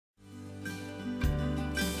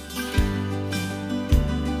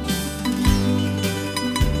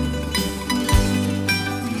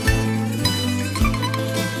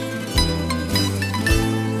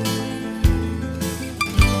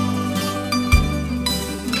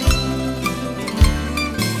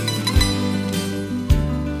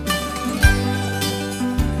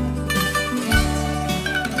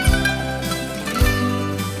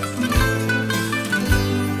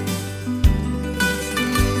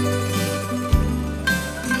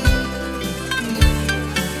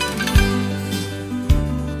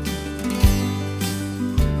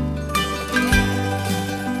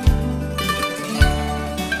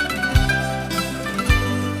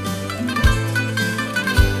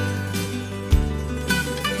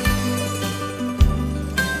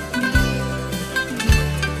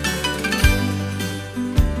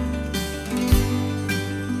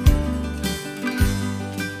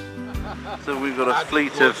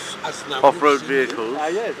fleet of off-road vehicles,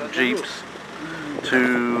 jeeps,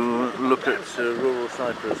 to look at rural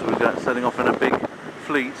Cyprus. We're setting off in a big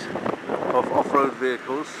fleet of off-road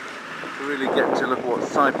vehicles to really get to look at what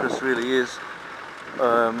Cyprus really is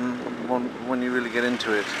when you really get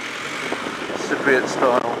into it. Cypriot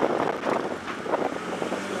style.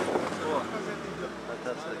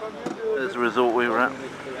 Fantastic. There's the resort we were at.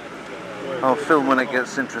 I'll film when it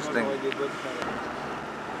gets interesting.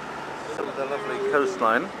 The lovely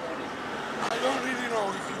coastline. I don't really know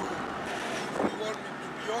if you want me to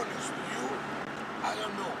be honest with you. I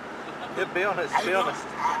don't know. Yeah, be honest, be honest.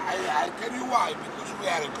 I tell you why, because we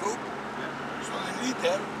are a group, so the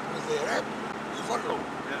leader with the rep, we follow.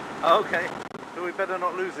 Yeah. Oh, okay, so we better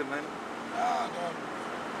not lose him then. No.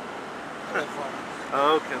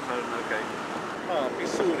 Oh, okay, okay. Oh,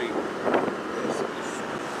 Missouri. Yes,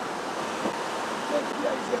 But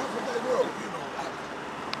yeah, it's the Aphrodite Rock, you know that.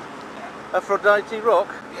 Aphrodite Rock?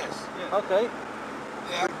 Yes. Yeah. Okay.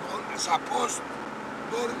 They are supposed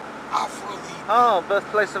born Aphrodite. Oh,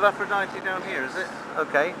 birthplace of Aphrodite down here, is it?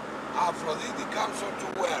 Okay. Aphrodite comes from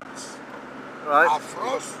two words. Right.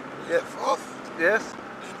 Aphros is the froth. Yes.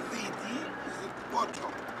 And Diti is the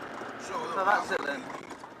bottom. So that's it then.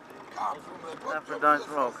 Come from the bottom Aphrodite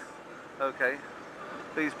Rock. Okay.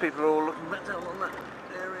 These people are all looking back down on that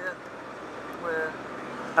area where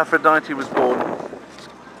Aphrodite was born.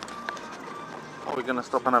 Oh, we're going to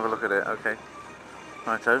stop and have a look at it. Okay.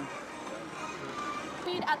 Righto.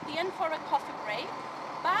 At the end for a coffee break,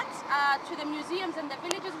 but to the museums and the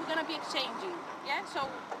villages we're going to be exchanging. Yeah, so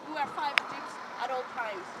we are 5 trips at all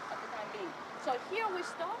times at the time being. So here we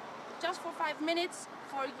stop just for 5 minutes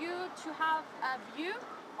for you to have a view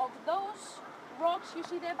of those rocks you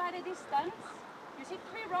see there by the distance. You see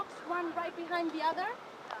 3 rocks, one right behind the other.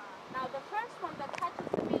 Now the first one that touches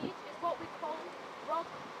the beach is what we call Rock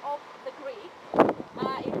of the Greek.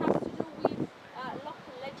 It has to do with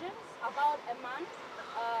local legends about a man,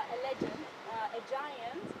 a legend, a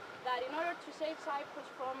giant, that in order to save Cyprus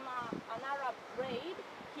from an Arab raid,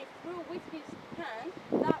 he threw with his hand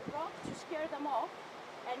that rock to scare them off,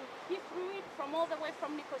 and he threw it from all the way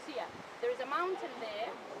from Nicosia. There is a mountain there.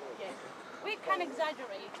 Yes. We can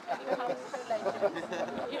exaggerate when it comes to legends.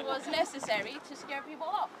 It was necessary to scare people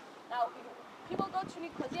off. Now, people go to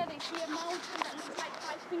Nicosia, they see a mountain that looks like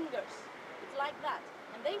 5 fingers. It's like that.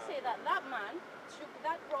 And they say that that man took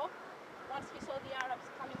that rock. Once he saw the Arabs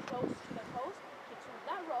coming close to the coast, he took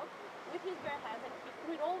that rock with his bare hands and he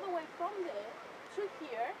threw it all the way from there to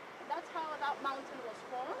here. That's how that mountain was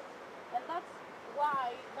formed, and that's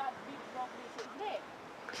why that big rock is there.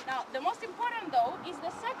 Now, the most important though is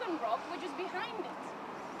the second rock, which is behind it.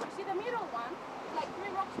 You see the middle one, like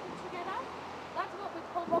 3 rocks put together? That's what we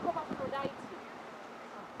call Rock of Aphrodite.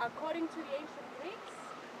 According to the ancient Greeks,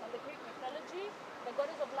 and the Greek mythology, the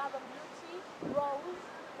goddess of love and beauty rose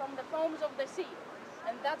from the foams of the sea,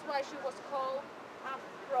 and that's why she was called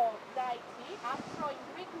Aphrodite. Aphro in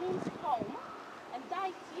Greek means foam, and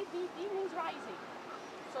deity, D means rising.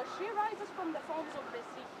 So she rises from the foams of the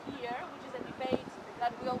sea here, which is a debate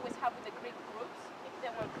that we always have with the Greek groups. If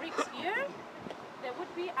there were Greeks here, there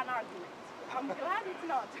would be an argument. I'm glad it's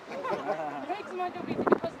not. Greeks majority,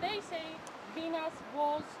 because they say Venus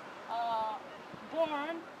was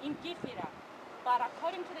born in Kythera. But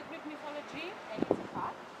according to the Greek mythology, and it's a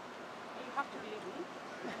fact, you have to believe me,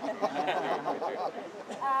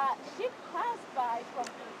 she passed by from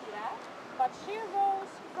Kythera, but she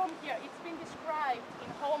rose from here. It's been described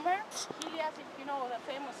in Homer, Helias, if you know, the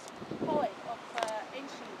famous poet of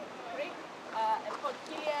ancient Greek, and called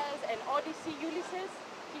Helias, and Odyssey, Ulysses.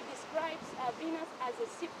 He describes Venus as a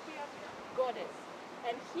Cypriot goddess.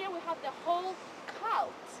 And here we have the whole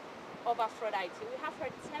cult of Aphrodite. We have her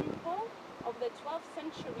temple of the 12th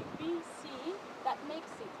century BC that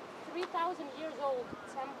makes it 3,000 years old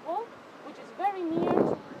temple, which is very near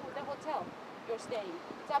to the hotel you're staying.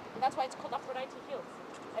 That's why it's called Aphrodite Hills.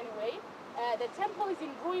 Anyway, the temple is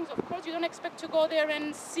in ruins. Of course, you don't expect to go there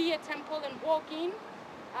and see a temple and walk in,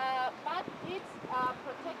 but it's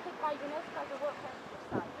protected by UNESCO as a World Heritage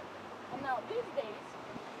Site. And now these days,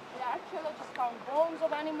 the archaeologists found bones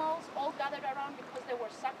of animals all gathered around because there were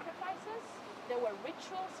sacrifices, there were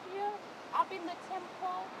rituals here, up in the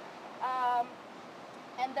temple,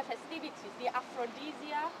 and the festivities, the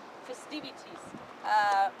Aphrodisia festivities,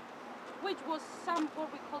 which was some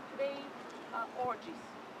what we call today orgies,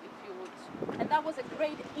 if you would. And that was a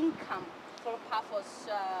great income for Paphos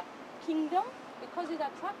kingdom because it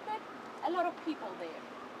attracted a lot of people there.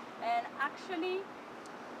 And actually,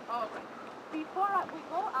 before we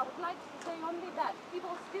go, I would like to say only that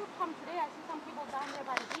people still come today. I see some people down there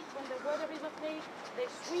by the beach when the weather is okay. They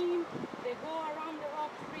swim, they go around the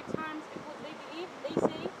rock 3 times because they believe, they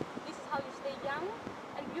say, this is how you stay young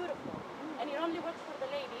and beautiful. And it only works for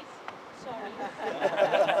the ladies. Sorry.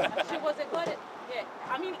 She was a goddess. Yeah,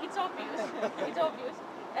 I mean, it's obvious. It's obvious.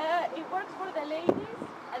 It works for the ladies,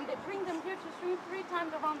 and they bring them here to swim 3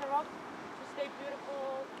 times around the rock to stay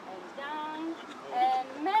beautiful and young. And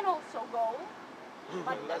men also go,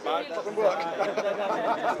 but it doesn't work.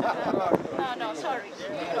 No, sorry.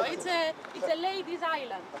 You know, it's a ladies'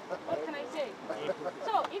 island. What can I say?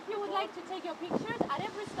 So, if you would like to take your pictures at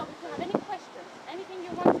every stop, if you have any questions, anything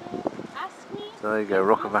you want to ask me. So there you go,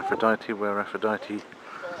 Rock of Aphrodite, where Aphrodite is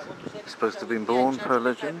supposed to have been born, per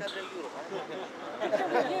legend.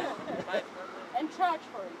 And charge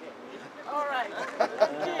for it. All right.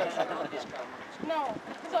 No.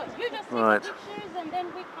 So you just take the pictures and then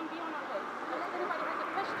we can be on our way. Unless anybody has a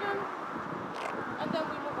question, and then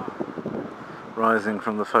we move on. Rising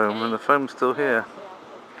from the foam, and the foam's still here.